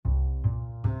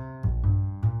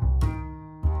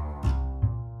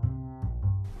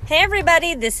Hey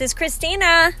everybody, this is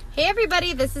Christina. Hey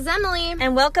everybody, this is Emily.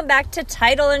 And welcome back to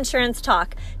Title Insurance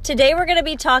Talk. Today we're going to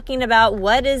be talking about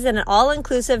what is an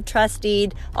all-inclusive trust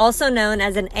deed, also known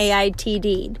as an AIT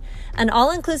deed. An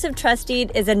all-inclusive trust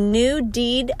deed is a new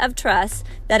deed of trust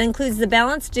that includes the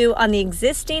balance due on the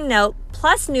existing note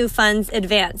plus new funds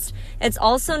advanced. It's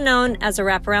also known as a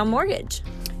wraparound mortgage.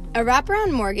 A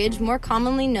wraparound mortgage, more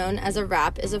commonly known as a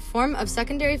WRAP, is a form of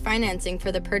secondary financing for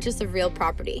the purchase of real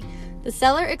property. The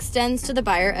seller extends to the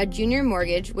buyer a junior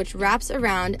mortgage which wraps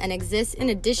around and exists in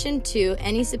addition to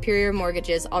any superior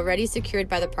mortgages already secured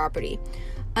by the property.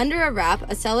 Under a WRAP,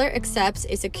 a seller accepts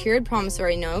a secured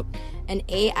promissory note, an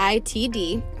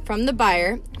AITD, from the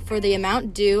buyer for the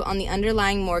amount due on the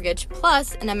underlying mortgage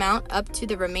plus an amount up to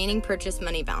the remaining purchase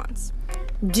money balance.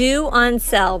 Due on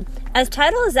sell. As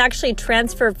title is actually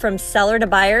transferred from seller to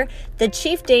buyer, the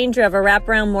chief danger of a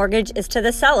wraparound mortgage is to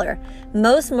the seller.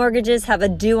 Most mortgages have a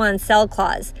due on sell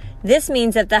clause. This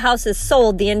means if the house is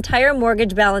sold, the entire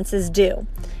mortgage balance is due.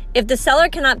 If the seller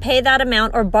cannot pay that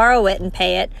amount or borrow it and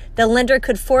pay it, the lender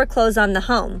could foreclose on the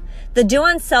home. The due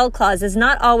on sell clause is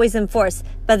not always enforced,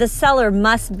 but the seller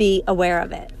must be aware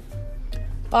of it.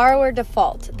 Borrower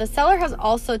default. The seller has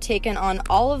also taken on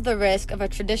all of the risk of a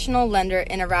traditional lender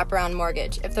in a wraparound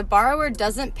mortgage. If the borrower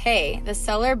doesn't pay, the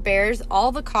seller bears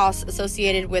all the costs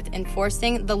associated with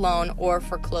enforcing the loan or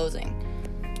foreclosing.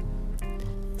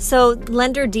 So,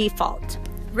 lender default.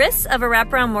 Risks of a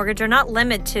wraparound mortgage are not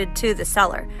limited to the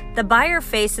seller. The buyer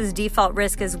faces default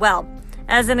risk as well.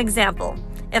 As an example,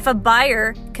 if a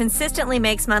buyer consistently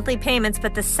makes monthly payments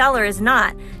but the seller is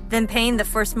not, then paying the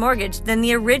first mortgage, then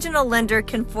the original lender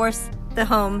can force the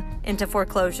home into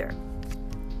foreclosure.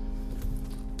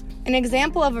 An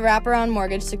example of a wraparound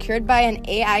mortgage secured by an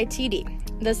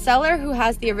AITD. The seller who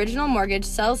has the original mortgage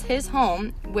sells his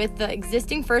home with the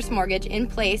existing first mortgage in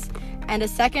place and a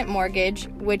second mortgage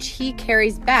which he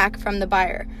carries back from the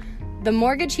buyer. The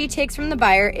mortgage he takes from the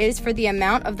buyer is for the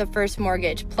amount of the first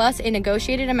mortgage, plus a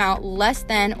negotiated amount less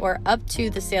than or up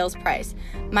to the sales price,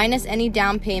 minus any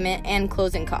down payment and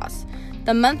closing costs.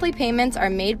 The monthly payments are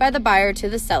made by the buyer to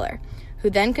the seller, who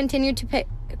then continues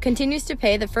to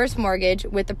pay the first mortgage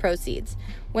with the proceeds.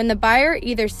 When the buyer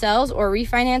either sells or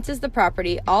refinances the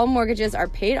property, all mortgages are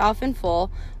paid off in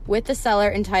full, with the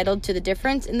seller entitled to the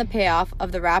difference in the payoff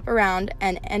of the wraparound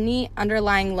and any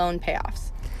underlying loan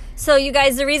payoffs. So you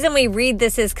guys, the reason we read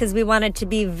this is because we wanted to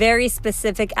be very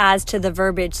specific as to the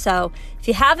verbiage. So if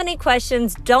you have any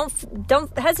questions, don't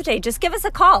hesitate. Just give us a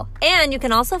call. And you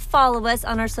can also follow us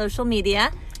on our social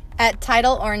media at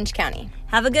Title Orange County.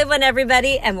 Have a good one,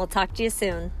 everybody, and we'll talk to you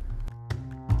soon.